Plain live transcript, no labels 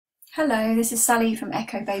Hello, this is Sally from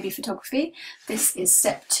Echo Baby Photography. This is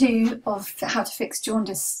step 2 of how to fix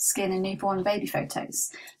jaundice skin in newborn baby photos.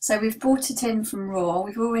 So we've brought it in from raw,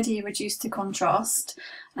 we've already reduced the contrast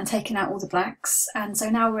and taken out all the blacks, and so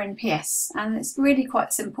now we're in PS, and it's really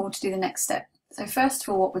quite simple to do the next step. So first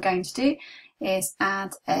of all, what we're going to do is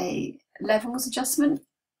add a levels adjustment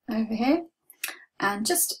over here and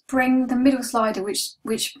just bring the middle slider,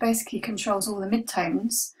 which basically controls all the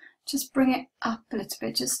midtones, just bring it up a little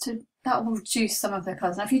bit, that will reduce some of the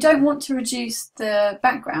colours. Now if you don't want to reduce the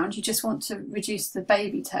background, you just want to reduce the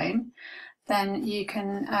baby tone, then you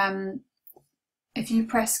can, if you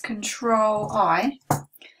press Control I,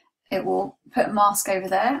 it will put a mask over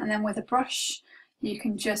there, and then with a brush you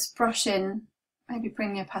can just brush in, maybe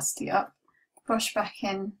bring the opacity up, brush back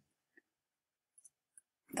in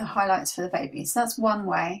the highlights for the baby. So that's one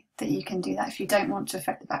way that you can do that if you don't want to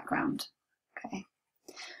affect the background. Okay.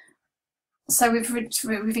 So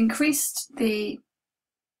we've increased the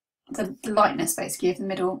lightness basically of the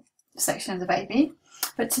middle section of the baby,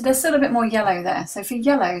 but there's still a bit more yellow there. So for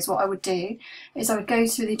yellows, what I would do is I would go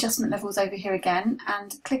to the adjustment levels over here again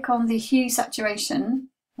and click on the hue saturation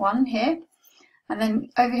one here, and then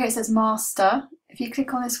over here it says master. If you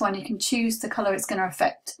click on this one, you can choose the colour it's going to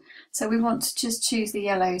affect. So we want to just choose the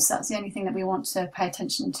yellows. That's the only thing that we want to pay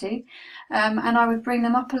attention to. And I would bring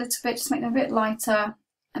them up a little bit, just make them a bit lighter,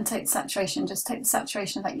 and take the saturation, just take the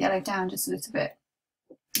saturation of that yellow down just a little bit.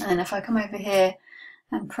 And then if I come over here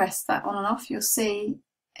and press that on and off, you'll see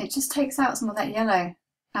it just takes out some of that yellow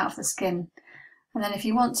out of the skin. And then if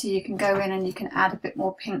you want to, you can go in and you can add a bit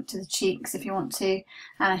more pink to the cheeks if you want to.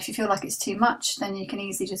 And if you feel like it's too much, then you can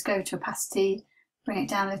easily just go to opacity, bring it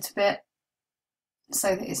down a little bit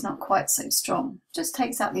so that it's not quite so strong. Just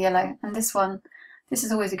takes out the yellow. And this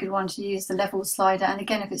is always a good one to use, the level slider. And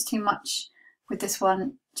again, if it's too much with this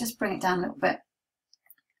one, just bring it down a little bit,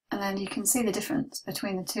 and then you can see the difference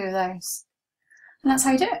between the two of those. And that's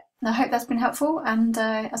how you do it. And I hope that's been helpful, and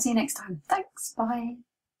I'll see you next time. Thanks, bye.